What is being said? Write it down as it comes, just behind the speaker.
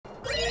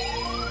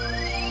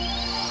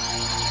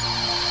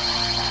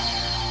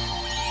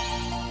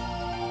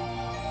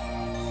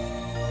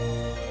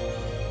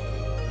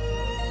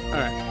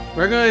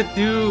we're gonna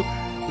do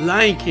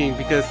Lion King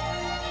because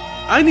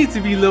I need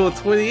to be level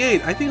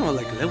 28. I think I'm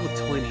like level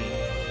 20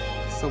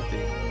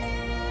 something.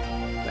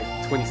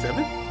 Like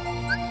 27?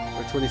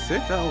 Or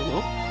 26? I don't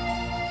know.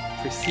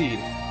 Proceed.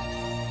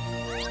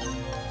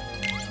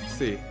 Let's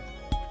see.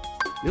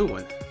 New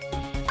one.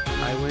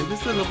 Highway.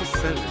 This is a level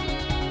 7.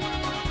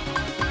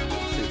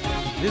 Let's see.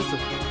 This is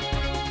okay.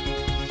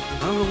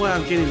 I don't know why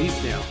I'm getting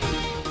these now.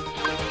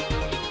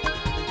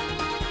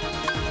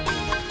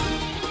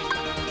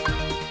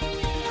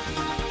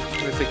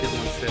 I'm gonna take this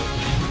one step.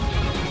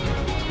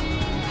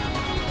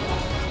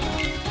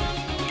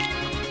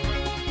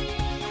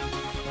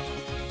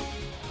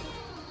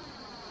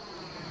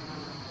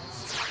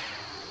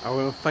 Are we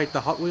gonna fight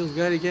the Hot Wheels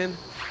guy again?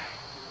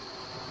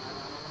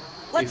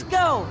 Let's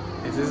go!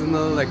 Is this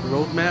another like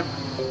road map?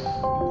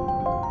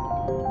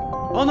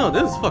 Oh no,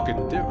 this is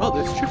fucking. Oh,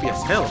 this is trippy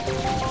as hell.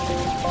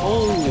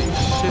 Holy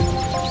shit!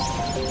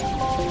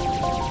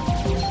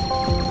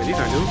 Okay, these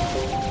are new.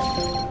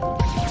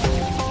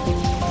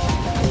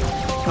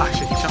 Ah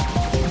shit, he shot.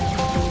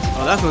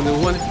 Oh, that's a new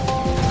one, I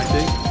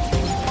think.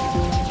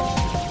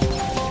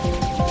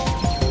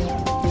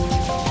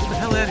 Get the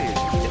hell out of here!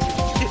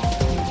 Get.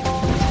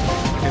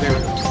 Okay, there we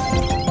go.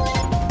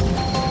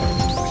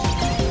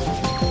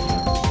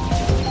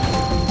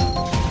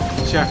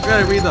 Shit, I forgot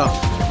to read the.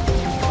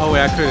 Oh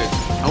wait, I couldn't.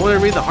 I want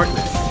to read the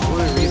Heartless. I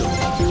want to read them.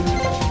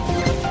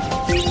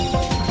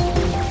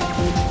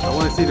 I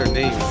want to see their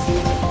names.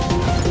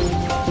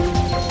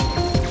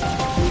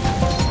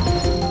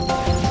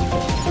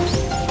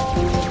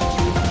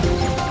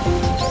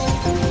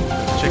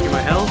 Checking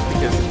my health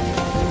because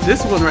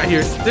this one right here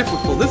is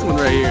difficult. This one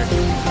right here.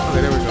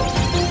 Okay, there we go.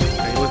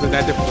 Okay, it wasn't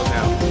that difficult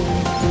now.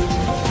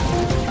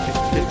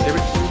 Okay, there we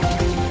go.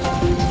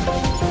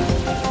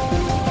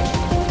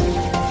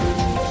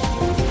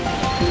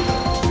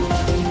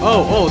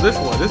 Oh, this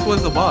one. This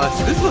one's the boss.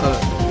 This is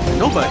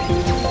nobody.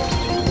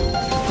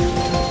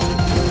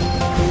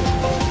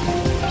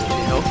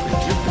 Help.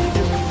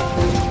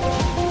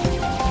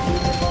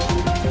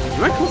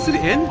 Am I close to the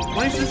end?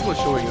 Why is this one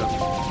showing up?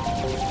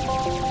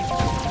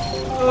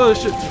 Oh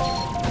shit.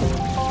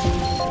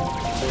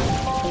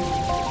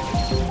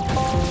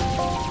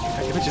 I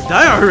can just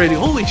die already.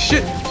 Holy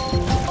shit.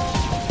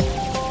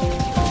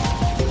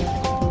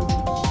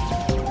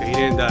 Okay, he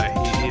didn't die.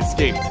 He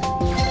escaped.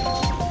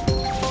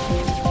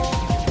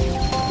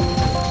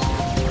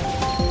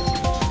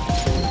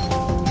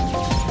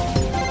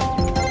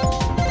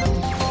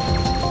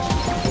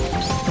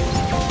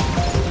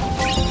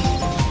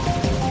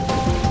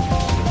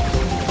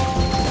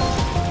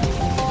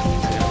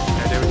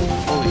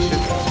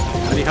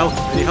 I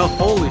need help.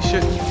 Holy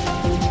shit. He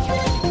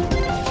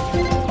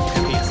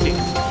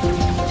escaped.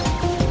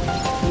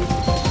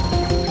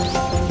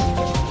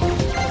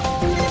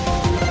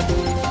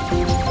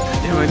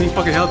 Damn, I need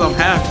fucking help. I'm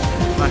half.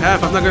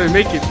 I'm not gonna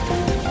make it.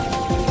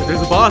 If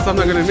there's a boss, I'm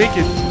not gonna make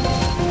it.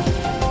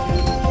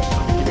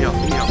 Give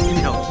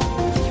me help.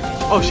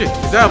 Oh shit,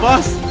 is that a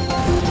boss?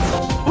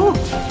 Oh,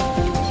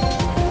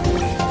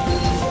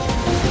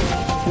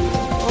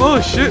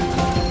 oh shit.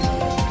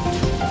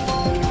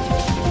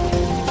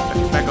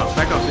 Back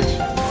off, bitch.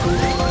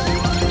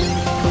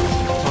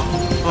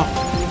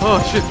 Oh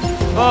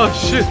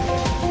shit.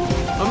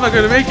 I'm not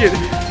gonna make it. Get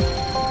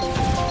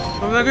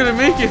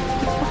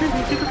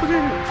the fuck out of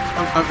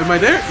here. Am I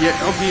there? Yeah,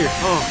 I'm here.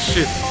 Oh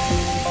shit.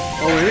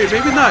 Oh wait,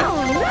 maybe not.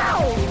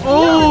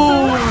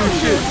 Oh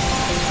shit.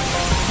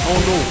 Oh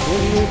no.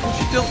 Don't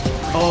you tell.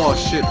 Oh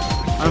shit.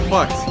 I'm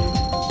fucked.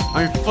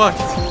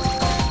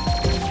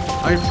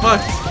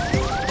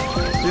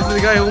 This is the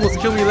guy who almost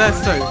killed me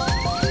last time.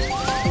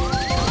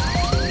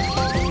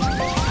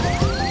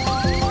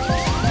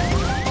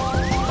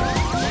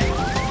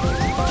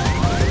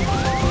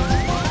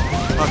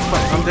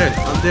 I'm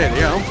dead.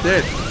 Yeah, I'm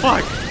dead.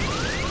 Fuck!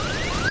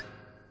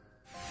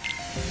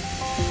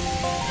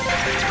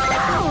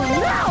 Oh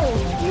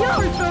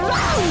no! You're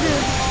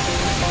surrounded!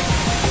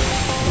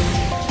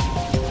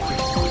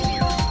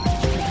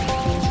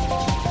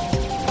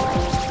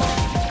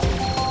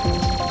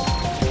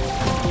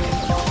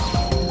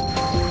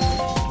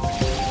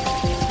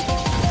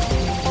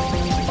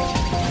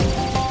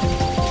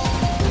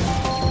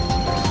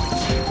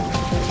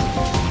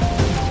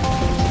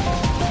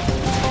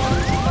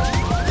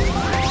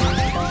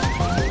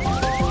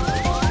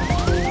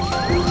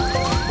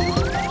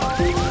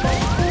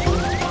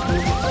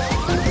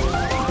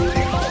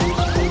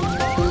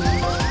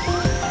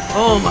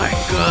 Oh my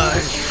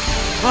god!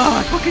 Oh,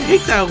 I fucking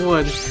hate that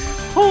one!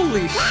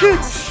 Holy shit!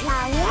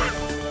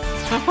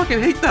 I fucking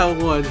hate that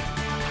one!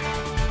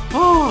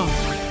 Oh!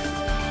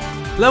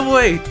 Level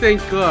 8,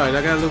 thank god,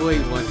 I got a level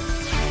 8 one.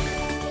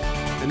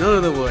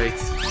 Another level 8.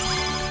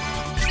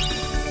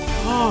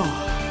 Oh!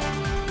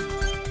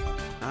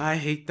 I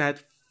hate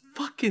that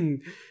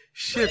fucking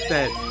shit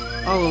that,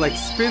 oh, like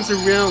spins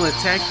around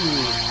attacking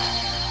me.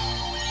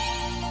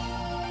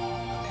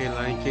 Okay,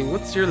 Lion King,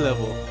 what's your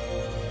level?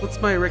 What's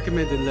my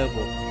recommended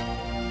level?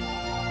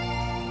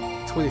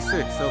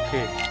 26,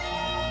 okay.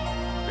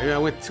 Maybe I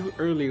went too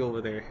early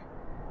over there.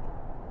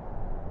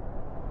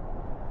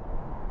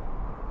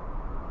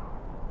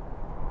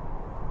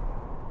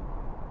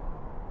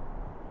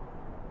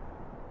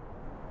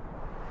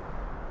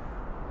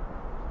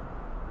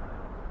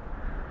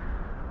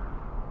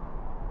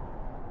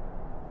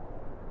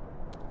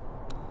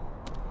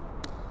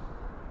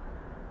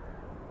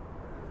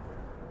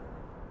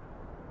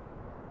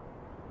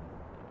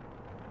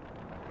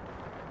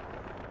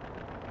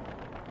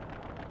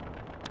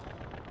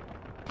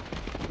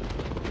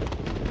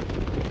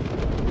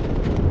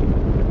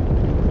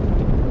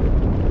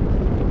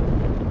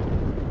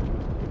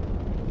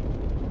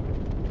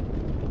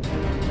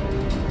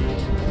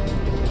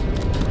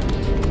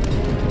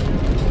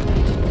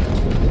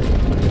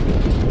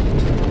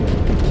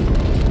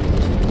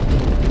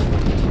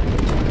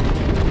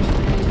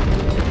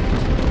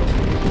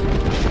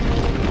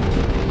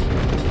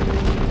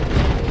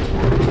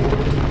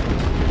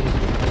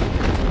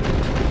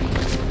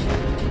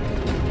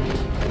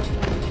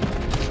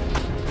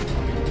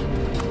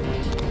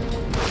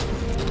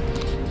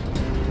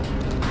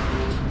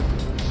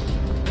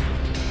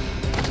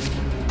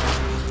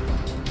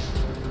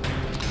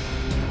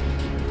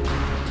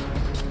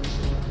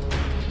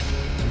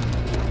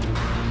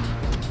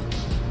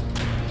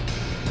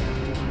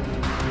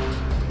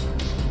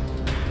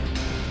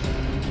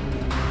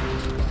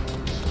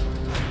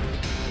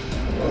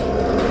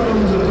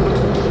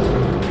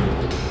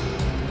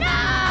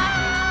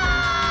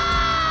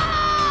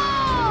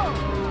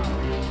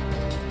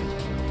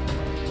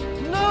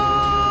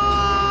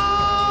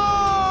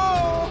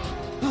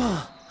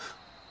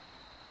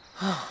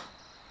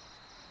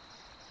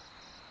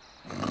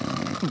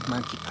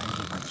 Monkey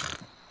punch.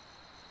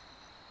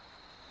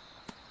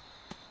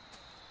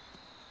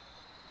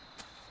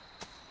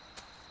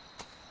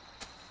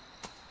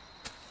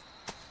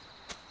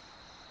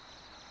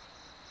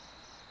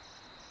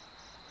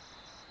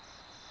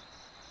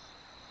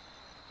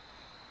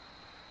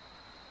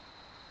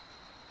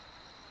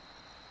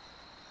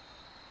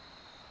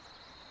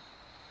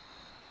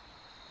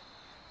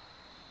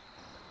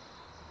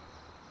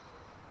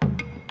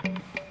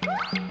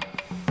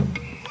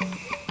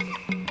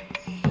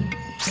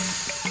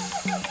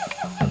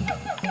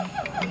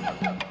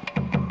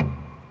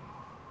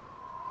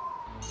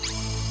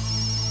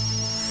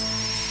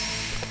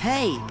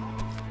 Hey,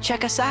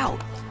 check us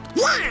out.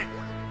 Yeah!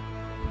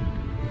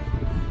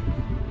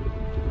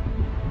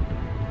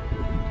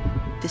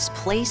 This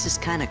place is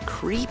kind of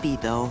creepy,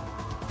 though.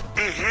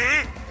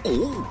 Uh-huh.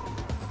 Oh.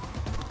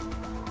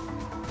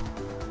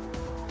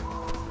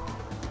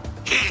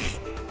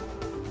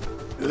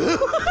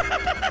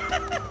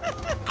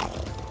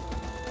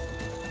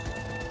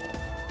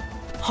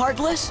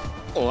 Heartless?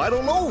 Oh, I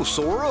don't know,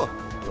 Sora.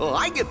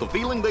 I get the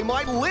feeling they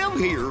might live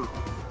here.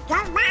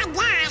 Don't mind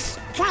us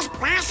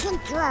trespassing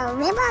through a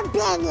river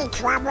being in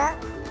trouble.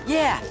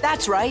 Yeah,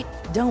 that's right.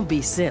 Don't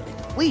be silly.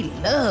 We'd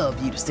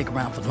love you to stick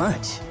around for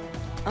lunch.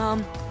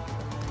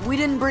 We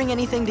didn't bring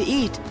anything to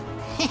eat.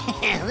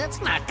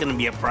 That's not gonna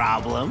be a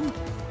problem.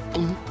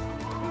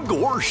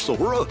 Gosh,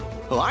 Sora,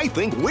 I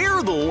think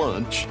we're the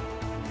lunch.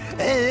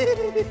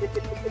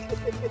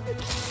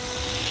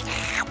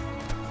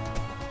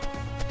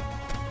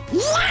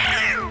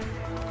 Yeah!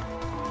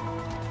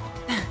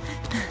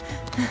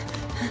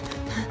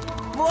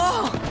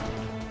 Whoa!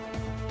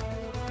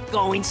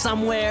 Going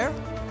somewhere?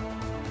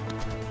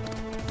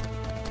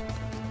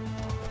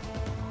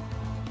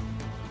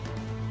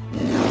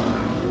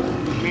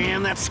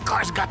 Man, that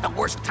Scar's got the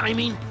worst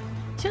timing.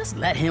 Just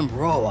let him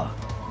roar.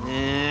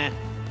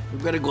 We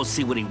better go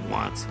see what he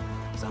wants.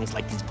 Sounds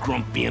like he's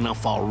grumpy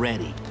enough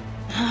already.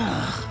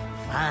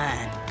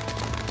 Fine.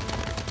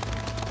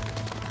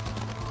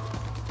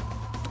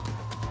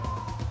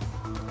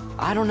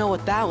 I don't know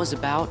what that was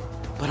about,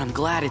 but I'm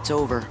glad it's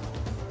over.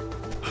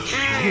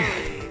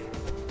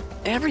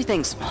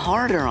 Everything's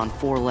harder on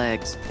four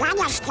legs.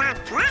 Gotta start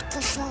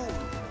practicing.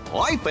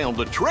 I found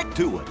a trick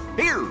to it.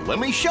 Here, let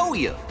me show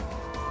you.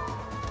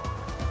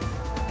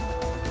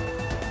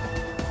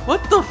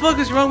 What the fuck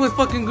is wrong with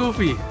fucking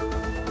Goofy?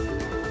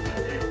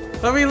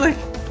 I mean, like,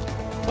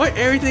 why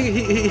everything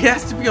he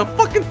has to be a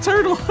fucking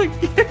turtle again?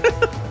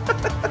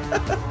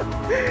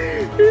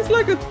 He's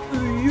like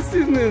he's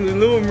sitting in the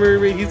Little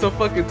Mermaid, he's a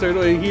fucking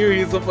turtle, and here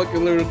he's a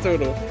fucking little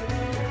turtle.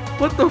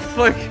 What the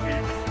fuck?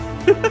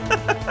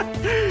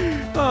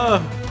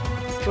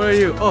 Where are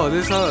you? Oh,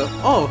 this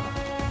oh.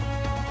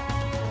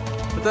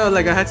 I thought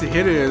like I had to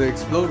hit it and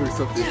explode or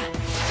something.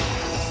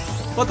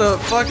 What the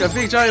fuck? A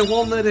big giant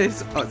walnut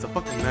is. Oh, it's a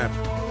fucking map.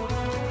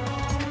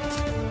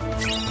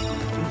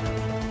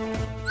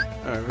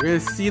 Alright, we're gonna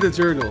see the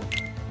journal.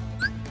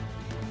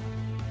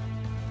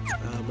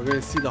 We're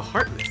gonna see the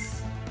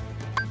Heartless.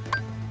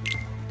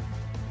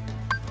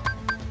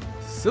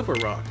 Silver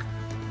Rock.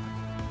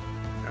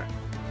 Alright.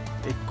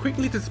 It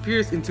quickly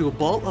disappears into a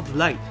ball of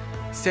light,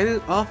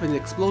 setting off an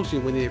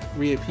explosion when it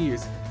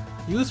reappears.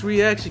 Use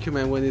reaction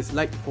command when it's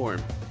light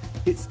form.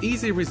 It's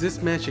easy to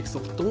resist magic, so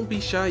don't be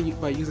shy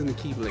by using the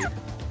Keyblade.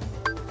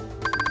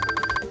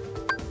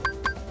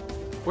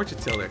 Fortune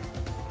Teller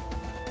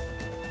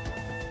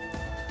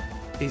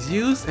is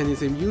used and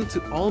is immune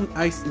to all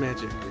ice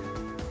magic.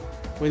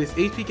 When its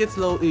HP gets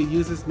low, it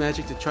uses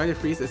magic to try to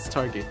freeze its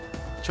target.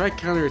 Try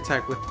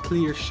counterattack with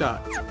Clear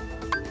Shot.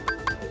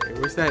 Okay,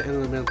 where's that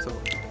elemental?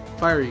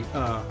 Fiery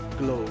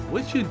glow.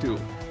 What you do?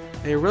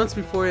 And it runs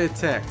before it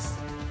attacks,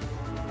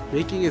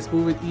 making its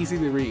movement easy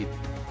to read.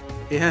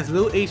 It has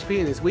low HP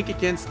and is weak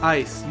against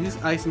ice. Use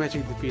ice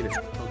magic to defeat it.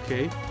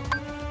 Okay.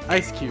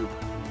 Ice Cube.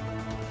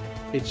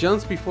 It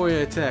jumps before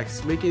it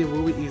attacks, making it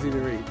movement easy to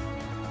read.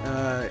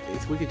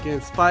 It's weak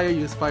against fire.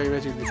 Use fire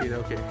magic to defeat it.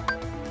 Okay.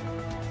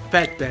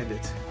 Fat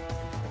Bandit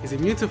is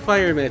immune to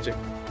fire magic.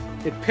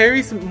 It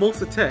parries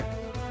most attack.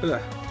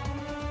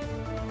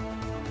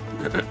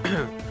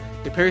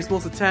 It parries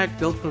most attack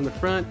dealt from the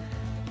front.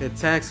 It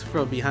attacks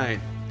from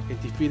behind.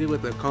 It defeated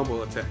with a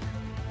combo attack.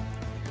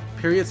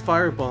 Period's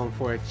Firebomb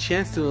for a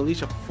chance to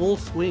unleash a full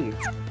swing.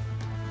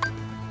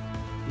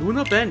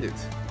 Luna Bandit.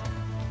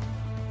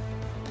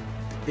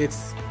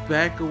 It's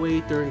back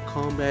away during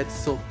combat,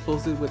 so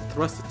close it with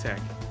thrust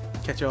attack.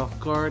 Catch it off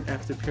guard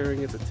after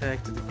parrying its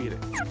attack to defeat it.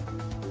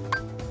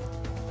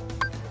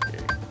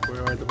 Okay,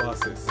 where are the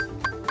bosses?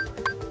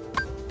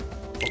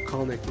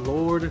 Volcanic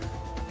Lord.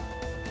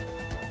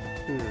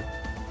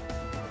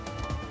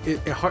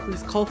 A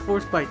Heartless called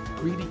forth by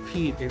Greedy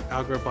Pete in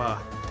Agrabah.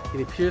 It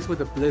appears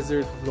with a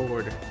Blizzard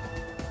Lord.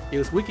 It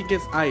was weak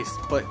against ice,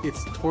 but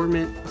its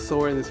torment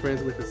Sora and his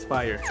friends with its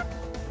fire.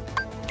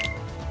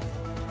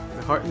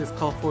 The Heartless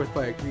called forth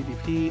by a Greedy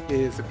Pete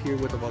is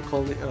appeared with a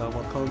volcanic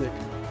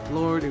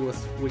Lord. It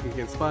was weak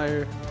against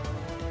fire.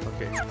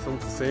 Okay, so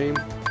it's the same.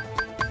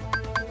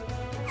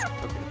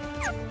 Okay.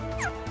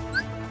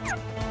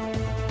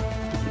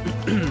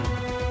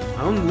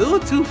 I'm a little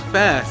too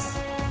fast.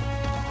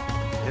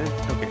 Yeah,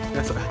 okay,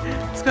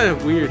 it's kind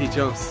of weird. He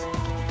jumps.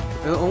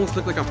 It almost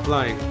looks like I'm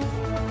flying.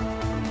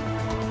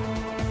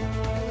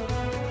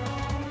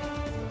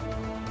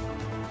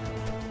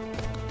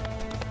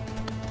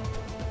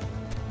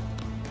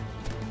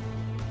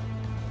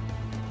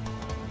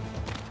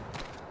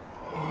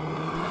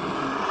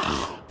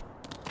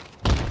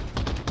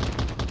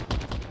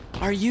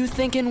 Are you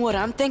thinking what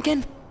I'm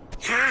thinking?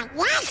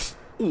 Yes?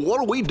 What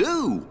do we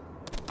do?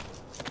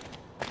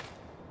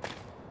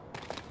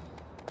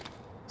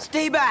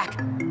 Stay back!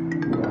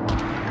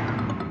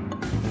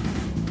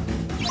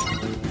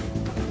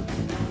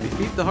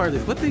 Defeat the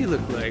hardest. What do you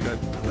look like?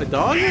 A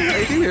dog?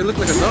 I think they look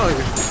like a dog.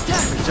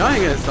 A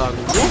giant ass dog.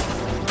 Wolf?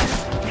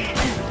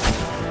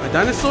 A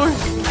dinosaur?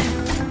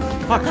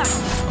 Fuck.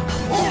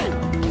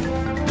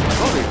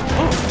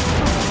 Oh,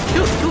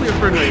 kill your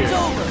friend right here.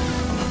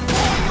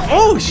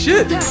 Oh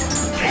shit!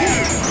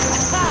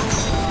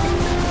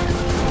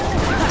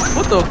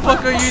 What the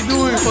fuck are you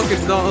doing,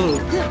 fucking dog?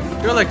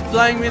 You're like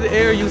flying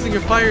mid-air using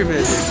your fire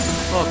magic.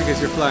 Oh, because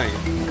you're flying.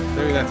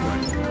 Maybe that's why.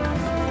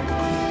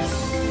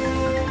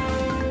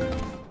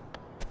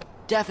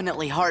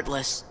 Definitely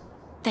heartless.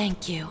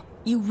 Thank you.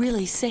 You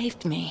really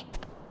saved me.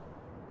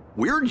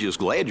 We're just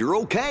glad you're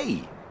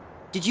okay.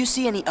 Did you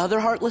see any other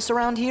heartless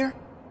around here?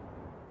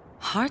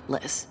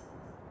 Heartless?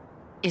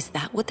 Is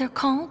that what they're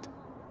called?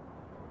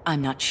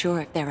 I'm not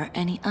sure if there are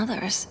any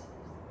others.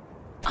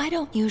 I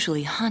don't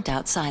usually hunt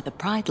outside the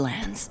Pride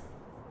Lands.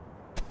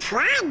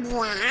 Pride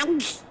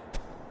Lands?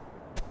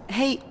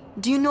 Hey,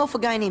 do you know if a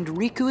guy named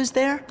Riku is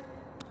there?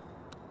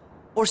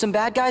 Or some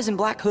bad guys in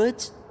black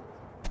hoods?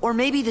 Or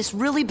maybe this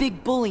really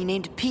big bully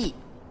named Pete?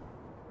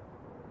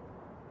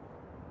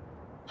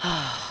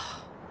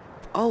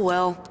 Oh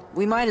well,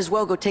 we might as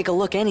well go take a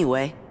look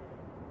anyway.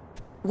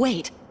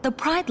 Wait, the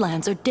Pride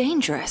Lands are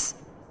dangerous.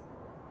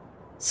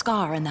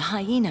 Scar and the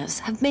hyenas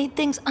have made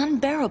things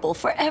unbearable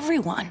for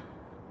everyone.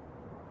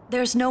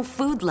 There's no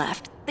food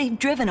left. They've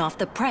driven off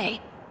the prey.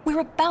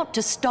 We're about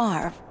to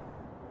starve.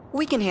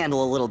 We can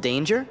handle a little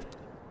danger.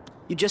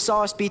 You just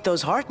saw us beat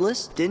those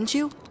heartless, didn't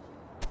you?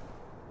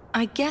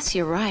 I guess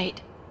you're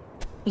right.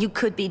 You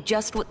could be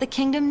just what the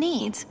kingdom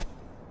needs.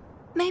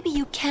 Maybe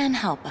you can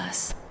help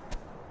us.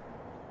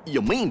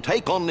 You mean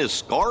take on this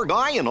Scar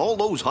guy and all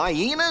those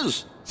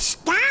hyenas?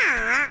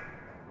 Scar?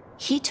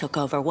 He took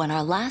over when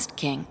our last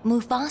king,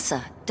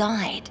 Mufasa,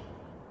 died.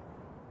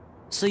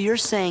 So you're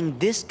saying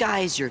this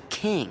guy's your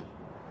king?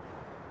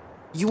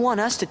 You want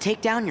us to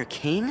take down your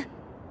king?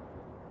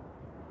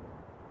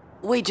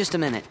 Wait just a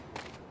minute.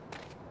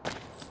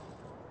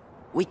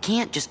 We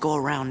can't just go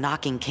around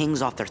knocking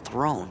kings off their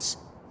thrones.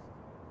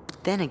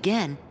 Then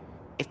again,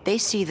 if they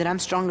see that I'm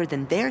stronger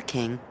than their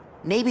king,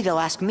 maybe they'll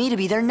ask me to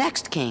be their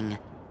next king.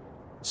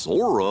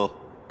 Sora.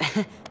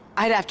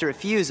 I'd have to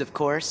refuse, of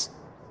course.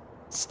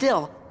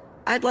 Still,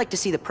 I'd like to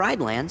see the Pride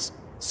Lands,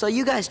 so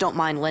you guys don't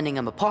mind lending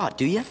them a paw,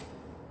 do you?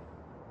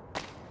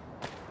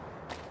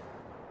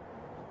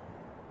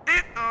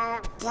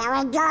 Uh-oh, there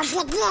it goes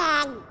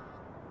again.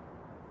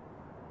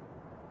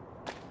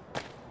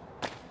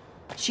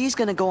 She's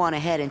gonna go on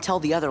ahead and tell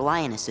the other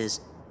lionesses.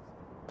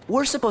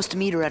 We're supposed to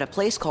meet her at a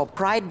place called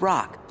Pride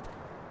Rock.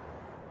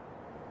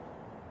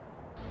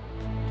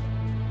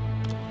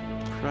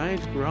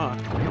 Pride Rock.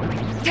 What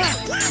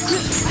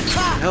the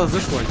hell is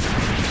this one?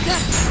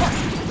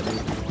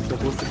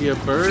 Supposed to be a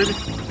bird?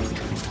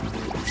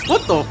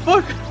 What the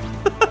fuck?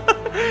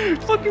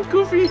 Fucking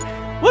Goofy.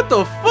 What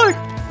the fuck?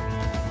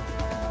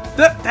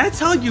 That's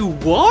how you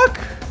walk?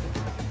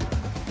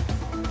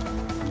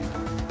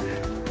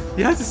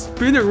 You have to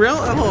spin around?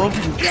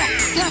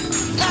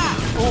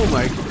 Oh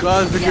my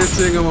god, it's the good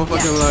thing I'm a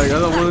fucking like. I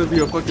don't want to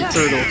be a fucking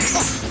turtle.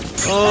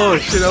 Oh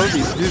shit, I would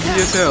be dizzy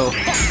as hell.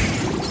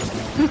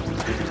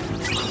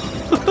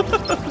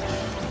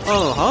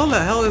 Oh, how the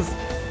hell is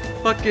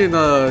fucking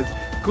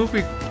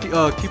Goofy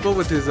keep up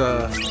with his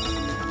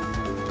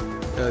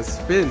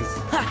spins?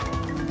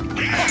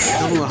 I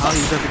don't know how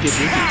he doesn't get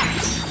dizzy.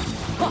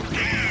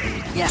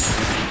 Yeah.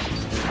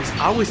 He's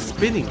always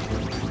spinning.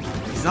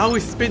 He's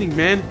always spinning,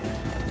 man.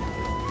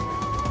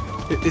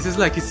 It's just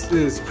like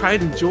his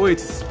pride and joy to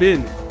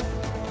spin.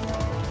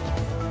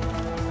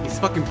 He's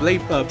fucking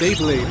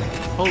Beyblade.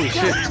 Holy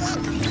shit.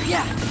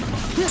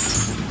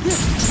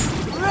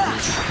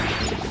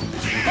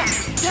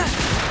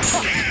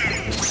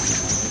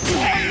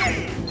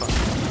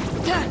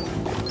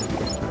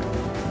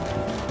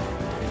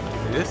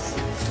 This?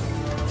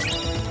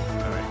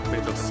 Alright,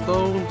 Mental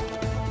Stone.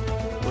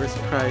 Where's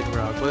Pride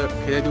Rock? What,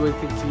 can I do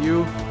anything to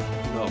you?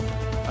 No.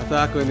 I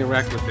thought I could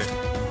interact with it.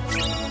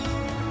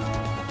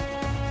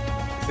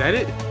 Is that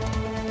it?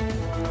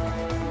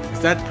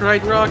 Is that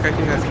Pride Rock? I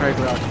think that's Pride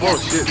Rock. Oh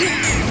shit.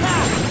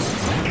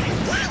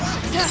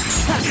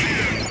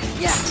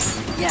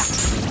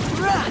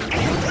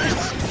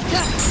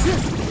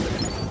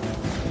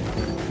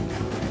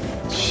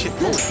 Shit,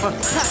 holy fuck.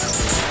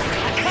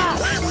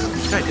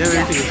 God damn,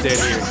 everything is dead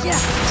here.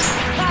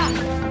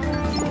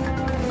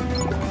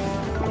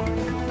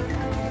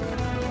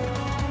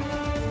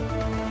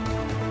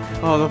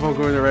 I don't know if I'm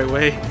going the right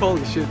way.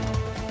 Holy shit.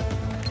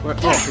 Where?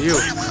 Oh, you.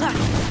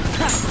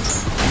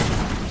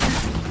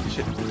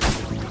 Shit.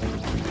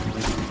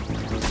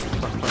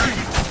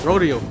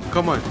 Rodeo,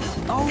 come on.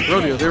 Okay.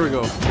 Rodeo, there we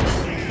go.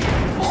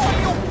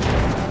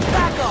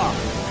 Back off.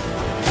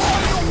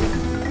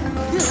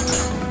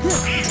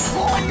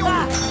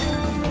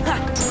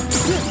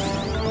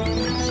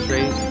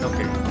 Straight.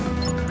 Okay.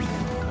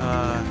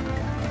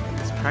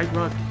 Is Pride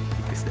Rock?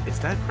 Is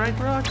that Pride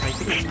Rock? I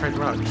think it's Pride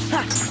Rock.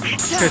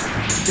 Because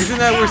isn't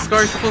that where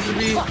Scar's supposed to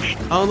be? I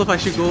don't know if I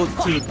should go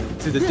to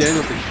the den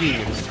of the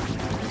king.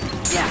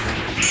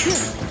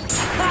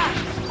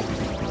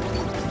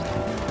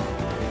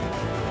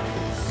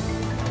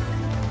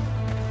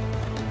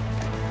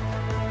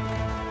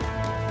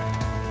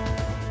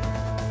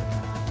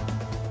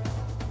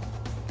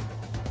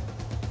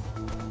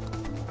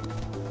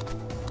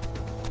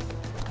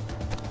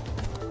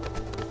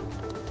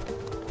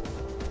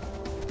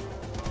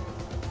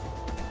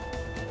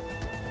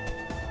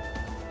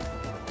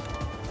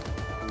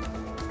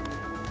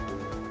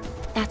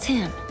 That's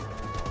him.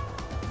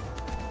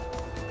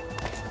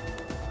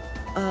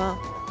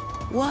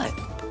 What?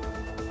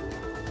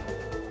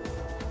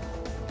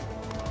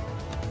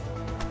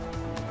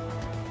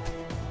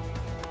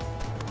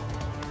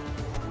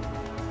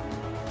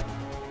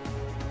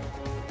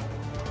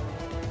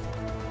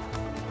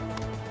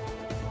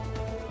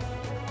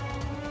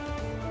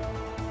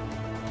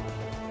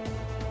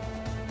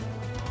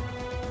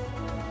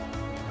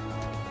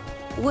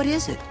 What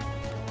is it?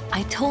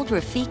 I told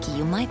Rafiki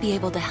you might be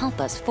able to help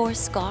us force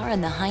Scar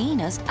and the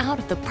hyenas out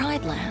of the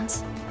Pride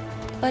Lands.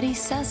 But he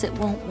says it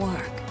won't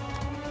work.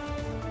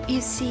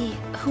 You see,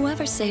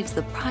 whoever saves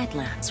the Pride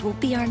Lands will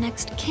be our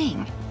next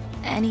king.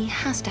 And he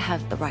has to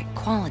have the right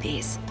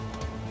qualities.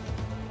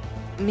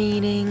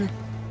 Meaning?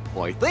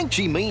 Well, I think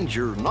she means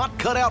you're not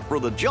cut out for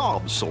the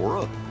job,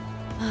 Sora.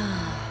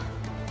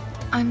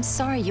 I'm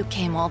sorry you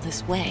came all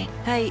this way.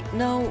 Hey,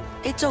 no,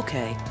 it's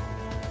okay.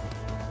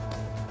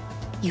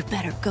 You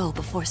better go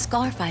before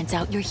Scar finds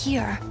out you're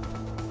here.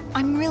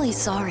 I'm really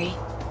sorry.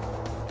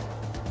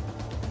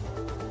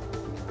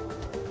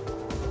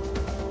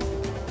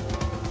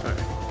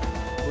 Alright.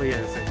 Well,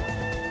 yeah, it's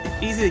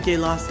like, easy to get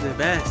lost in the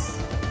vast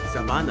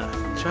savannah.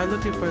 Try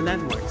looking for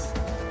landmarks.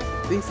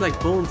 Things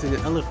like bones in the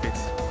elephant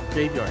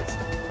graveyards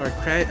or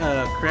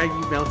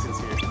craggy mountains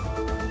here.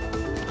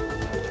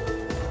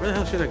 Where the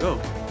hell should I go?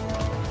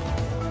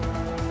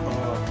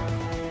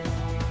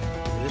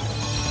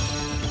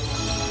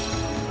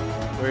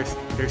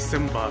 There's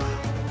Simba.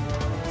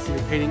 See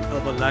the painting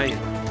of a lion.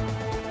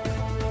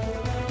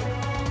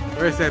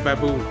 Where's that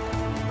baboon?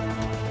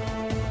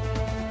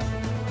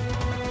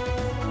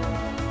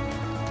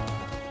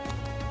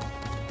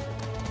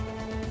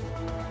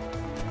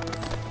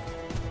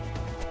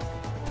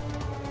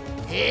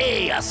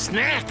 Hey, a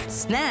snack!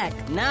 Snack?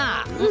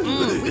 Nah.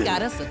 We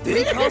got us a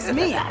 3-course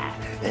meal.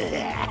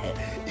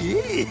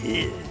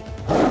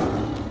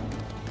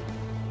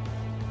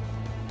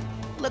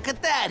 Look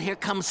at that! Here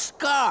comes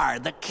Scar,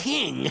 the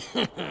king!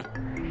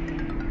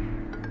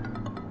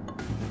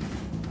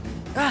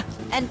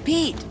 And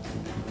Pete!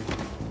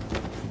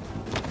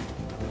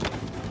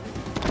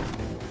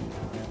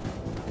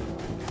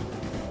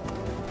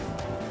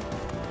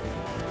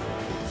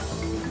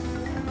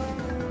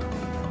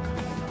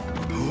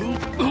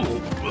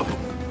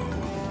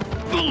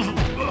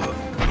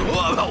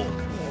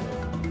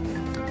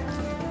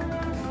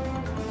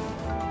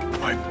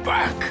 My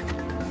back.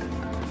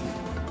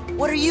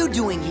 What are you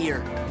doing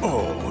here?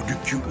 Oh, the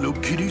cute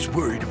little kitty's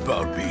worried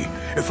about me.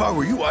 If I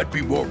were you, I'd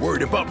be more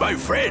worried about my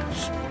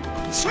friends.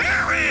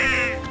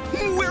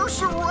 We're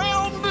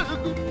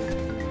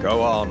surrounded!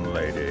 Go on,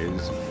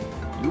 ladies.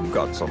 You've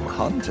got some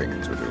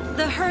hunting to do.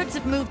 The herds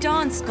have moved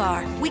on,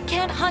 Scar. We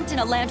can't hunt in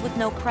a land with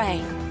no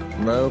prey.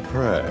 No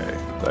prey.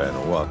 Then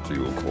what do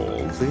you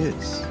call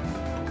this?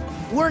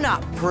 We're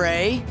not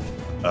prey.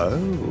 Oh,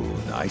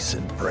 nice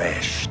and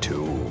fresh,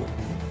 too.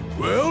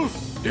 Well,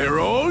 they're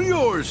all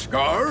yours,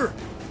 Scar.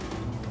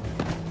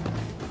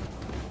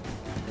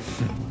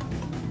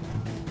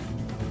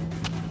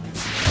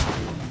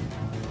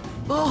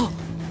 Oh!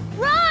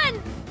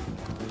 Run!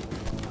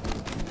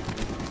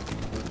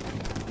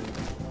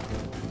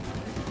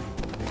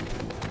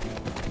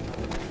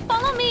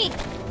 Follow me!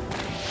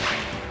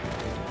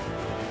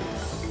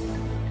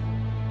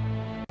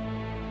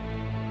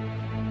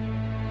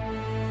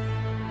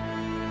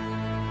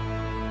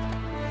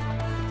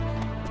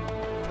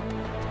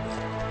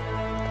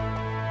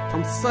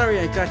 I'm sorry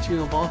I got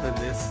you involved in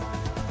this.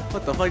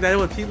 What the fuck? That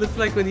what Pete looks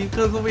like when he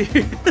comes over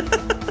here?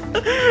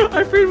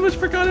 I pretty much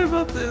forgot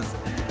about this.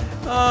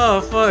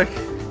 Oh fuck.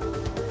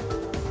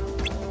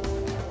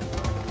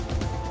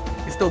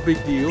 It's no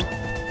big deal.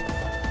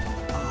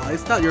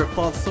 It's not your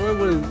fault. Sora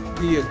wouldn't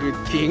be a good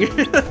king.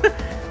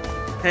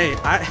 Hey,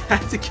 I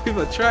had to give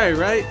it a try,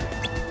 right?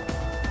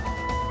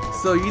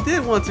 So you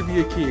did want to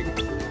be a king.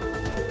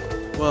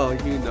 Well,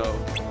 you know.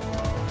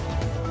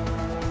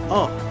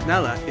 Oh,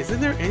 Nala, isn't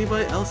there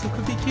anybody else who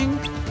could be king?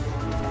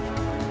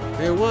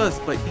 There was,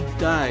 but he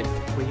died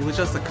when he was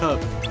just a cub.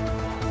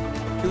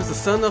 He was the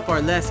son of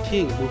our last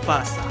king,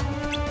 Mufasa.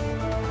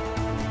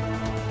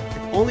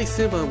 If only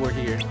Simba were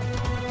here.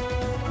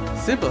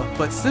 Simba?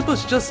 But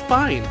Simba's just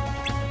fine.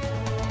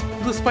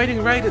 He was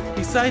fighting right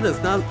beside us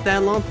not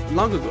that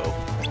long ago.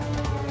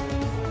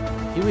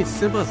 You mean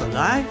Simba's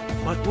alive?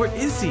 But where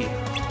is he?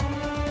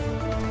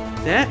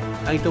 That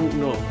I don't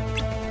know.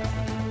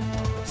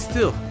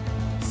 Still,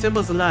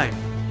 Simba's alive.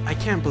 I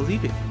can't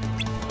believe it.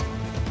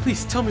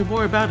 Please tell me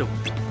more about him.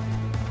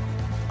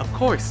 Of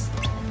course.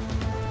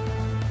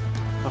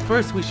 But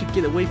first we should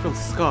get away from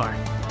Scar.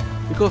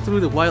 We go through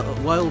the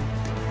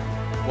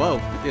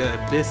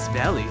Abyss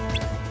Valley.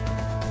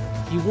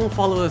 He won't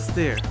follow us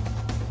there.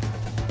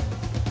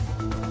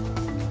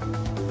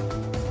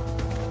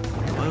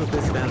 Wild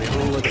Abyss Valley, I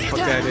don't know what the fuck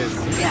that is.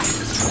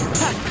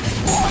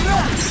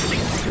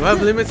 Do I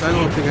have limits? I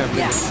don't think I have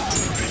limits.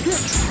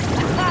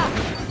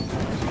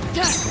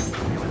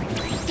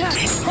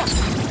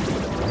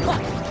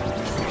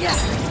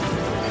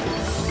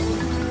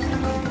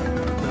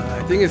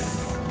 I think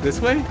it's this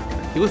way?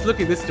 He was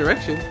looking this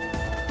direction.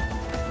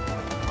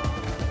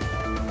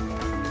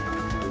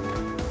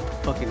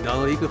 Fucking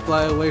Donald, he could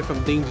fly away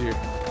from danger.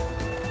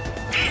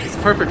 It's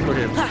perfect for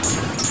him.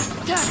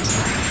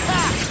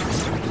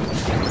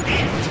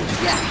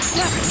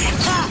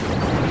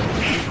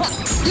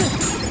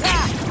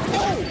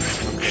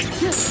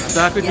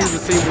 So I could use the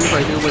same move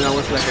I did when I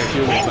was like a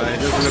human, but it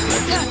doesn't look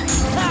like it.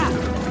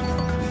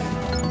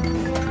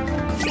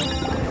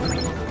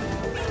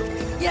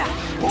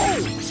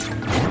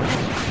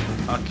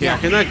 Okay, I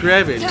cannot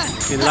grab it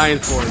in lion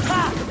form.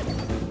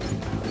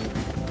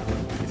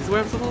 Is this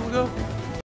where I'm supposed to go?